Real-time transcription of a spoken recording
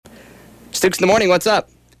Stukes in the morning. What's up?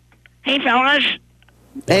 Hey, fellas.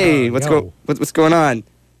 Hey, what's going on?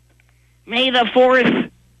 May the 4th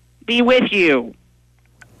be with you.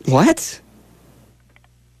 What?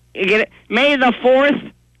 You get it? May the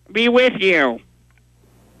 4th be with you.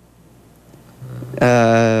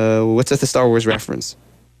 What's the Star Wars reference?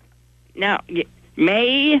 Now,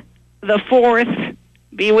 may the 4th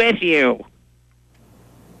be with you.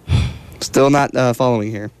 Still not following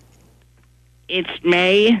here. It's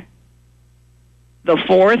May the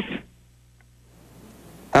 4th.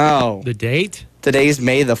 Oh. The date? Today's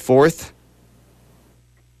May the 4th?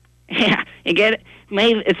 Yeah, you get it?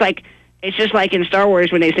 It's just like in Star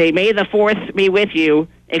Wars when they say, May the 4th be with you,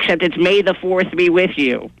 except it's May the 4th be with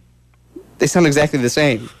you. They sound exactly the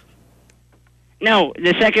same. No,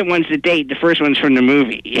 the second one's the date. The first one's from the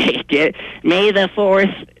movie. Get it? May the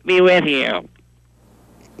 4th be with you.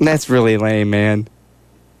 That's really lame, man.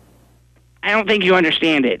 I don't think you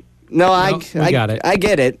understand it. No, we got it. I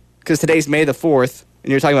get it, because today's May the 4th,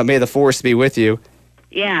 and you're talking about May the 4th be with you.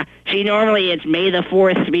 Yeah, see, normally it's May the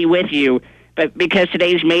 4th be with you, but because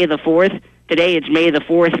today's May the 4th, today it's May the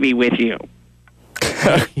 4th be with you.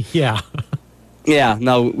 Yeah. Yeah,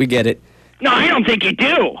 no, we get it. No, I don't think you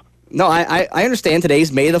do. No, I understand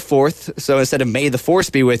today's May the 4th, so instead of May the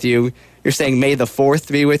 4th be with you, you're saying May the 4th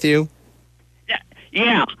be with you?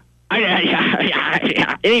 Yeah.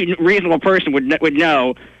 Any reasonable person would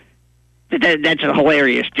know that's a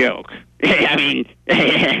hilarious joke. I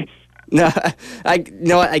mean... No,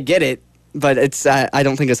 I get it, but it's I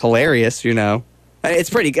don't think it's hilarious, you know. It's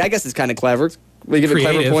pretty, I guess it's kind of clever. We give it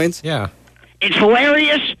clever points? Yeah. It's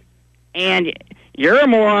hilarious, and you're a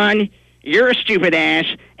moron, you're a stupid ass,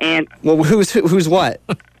 and... Well, who's what?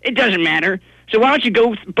 It doesn't matter. So why don't you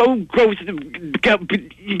go...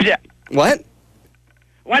 What?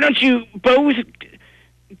 Why don't you both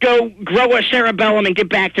go grow a cerebellum and get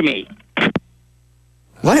back to me?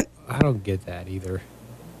 What? I don't get that either.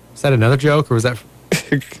 Is that another joke, or was that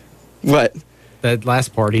What? that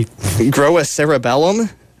last party? Grow a cerebellum?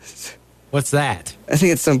 What's that? I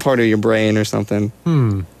think it's some part of your brain or something.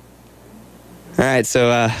 All right,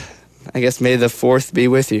 so I guess May the 4th be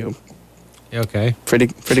with you. Okay. Pretty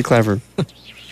clever.